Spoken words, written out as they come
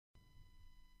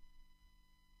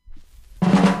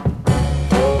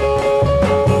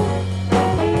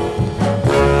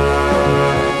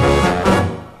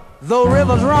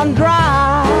run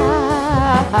dry,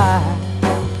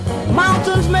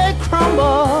 mountains may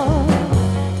crumble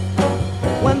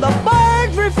when the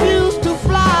birds refuse to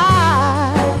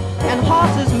fly, and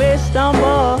horses may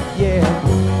stumble, yeah.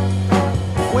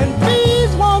 When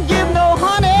bees won't give no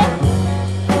honey,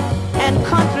 and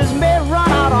countries may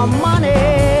run out of money,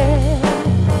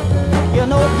 you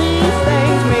know these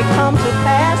things may come to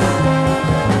pass,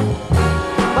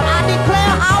 but I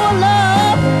declare our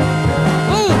love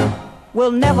will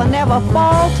never, never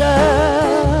falter.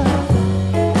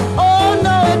 Oh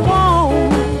no, it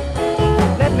won't.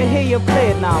 Let me hear you play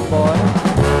it now, boy.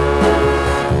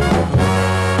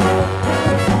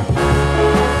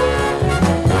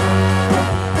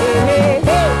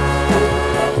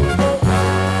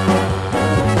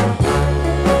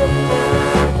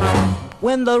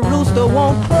 When the rooster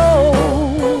won't crow,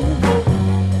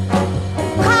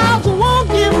 cows won't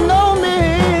give no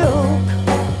milk,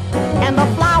 and the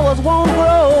flowers won't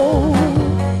grow,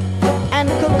 and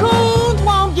cocoons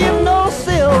won't give no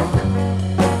silk.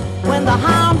 When the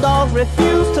hound dogs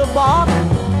refuse to bark,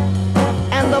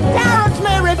 and the parrots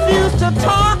may refuse to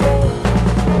talk.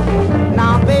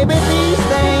 Now baby, these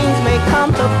things may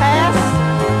come to pass,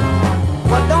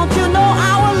 but don't you know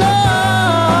our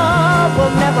love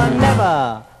will never,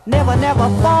 never, never, never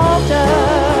falter.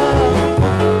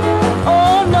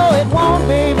 Oh no, it won't,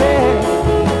 baby.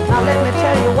 Now let me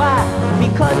tell you why.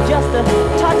 Because just a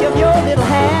touch of your little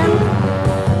hand,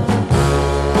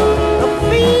 the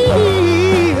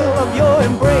feel of your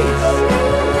embrace,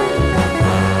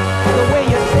 the way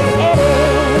you say Eddie,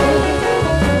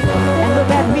 and look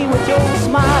at me with your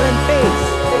smiling face,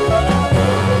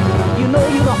 you know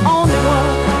you're the only one.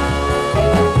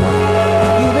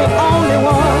 You're the only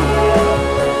one.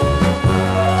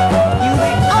 You're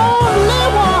the only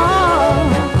one.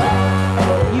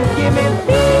 You give me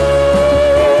fever.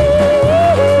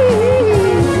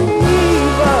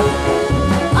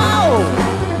 Oh,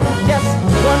 just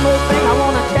one more thing I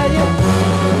want to tell you.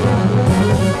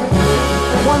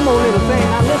 One more little thing.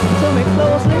 Now listen to me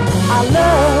closely. I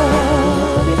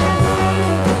love you.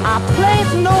 I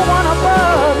place no one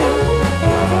above you.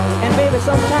 And baby,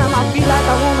 sometimes I feel like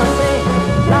I want to say